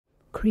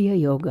Kriya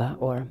Yoga,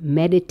 or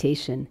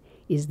meditation,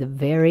 is the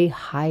very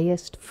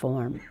highest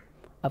form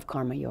of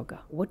karma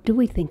yoga. What do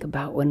we think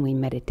about when we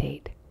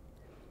meditate?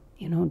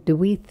 Do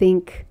we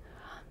think,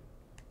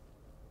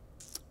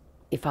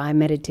 if I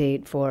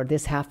meditate for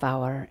this half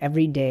hour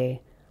every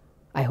day,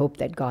 I hope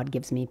that God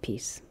gives me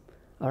peace,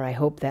 or I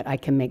hope that I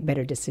can make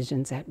better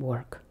decisions at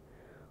work,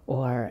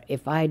 or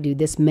if I do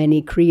this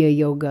many Kriya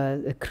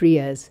Yoga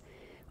kriyas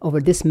over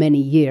this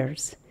many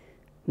years,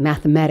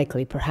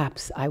 mathematically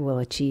perhaps I will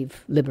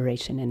achieve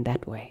liberation in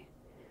that way.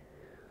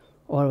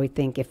 Or we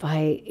think, if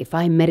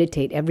I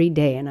meditate every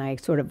day and I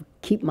sort of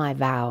keep my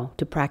vow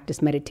to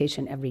practice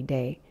meditation every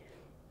day,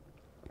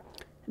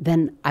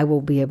 then I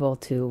will be able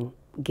to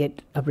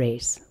get a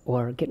raise,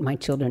 or get my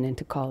children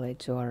into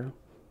college, or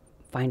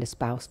find a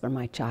spouse for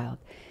my child.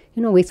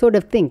 We sort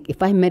of think,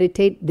 if I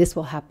meditate, this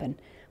will happen.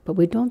 But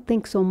we don't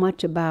think so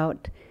much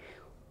about,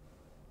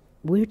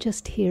 we're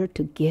just here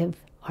to give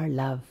our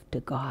love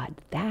to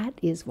God. That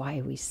is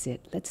why we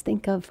sit. Let's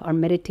think of our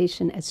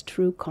meditation as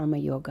true karma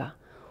yoga.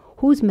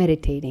 Who's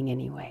meditating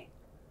anyway?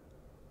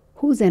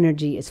 Whose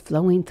energy is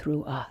flowing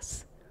through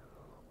us?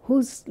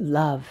 Whose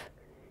love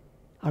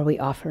are we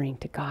offering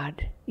to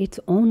God? It's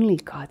only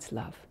God's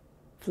love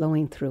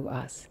flowing through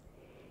us.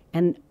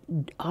 And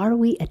are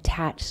we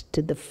attached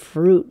to the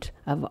fruit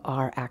of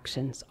our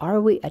actions? Are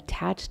we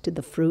attached to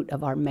the fruit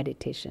of our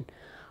meditation?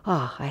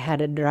 I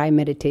had a dry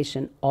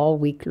meditation all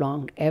week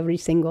long. Every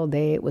single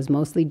day it was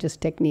mostly just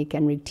technique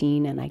and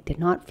routine, and I did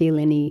not feel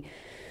any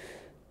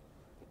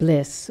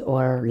bliss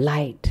or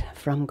light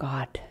from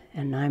God.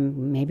 And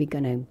I'm maybe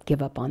going to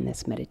give up on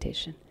this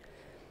meditation.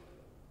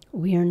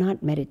 We are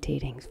not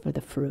meditating for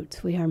the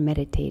fruits. We are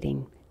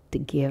meditating to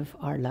give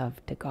our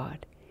love to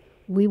God.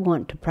 We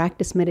want to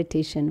practice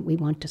meditation. We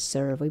want to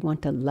serve. We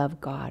want to love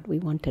God. We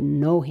want to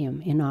know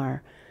Him in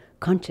our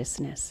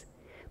consciousness,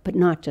 but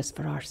not just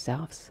for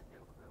ourselves.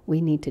 We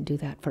need to do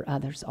that for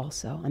others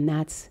also. And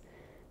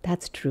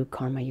that's true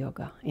karma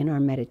yoga in our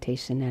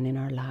meditation and in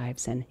our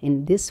lives. And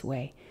in this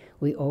way,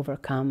 we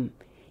overcome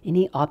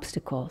any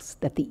obstacles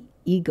that the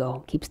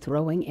ego keeps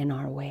throwing in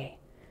our way.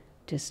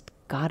 Just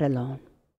God alone.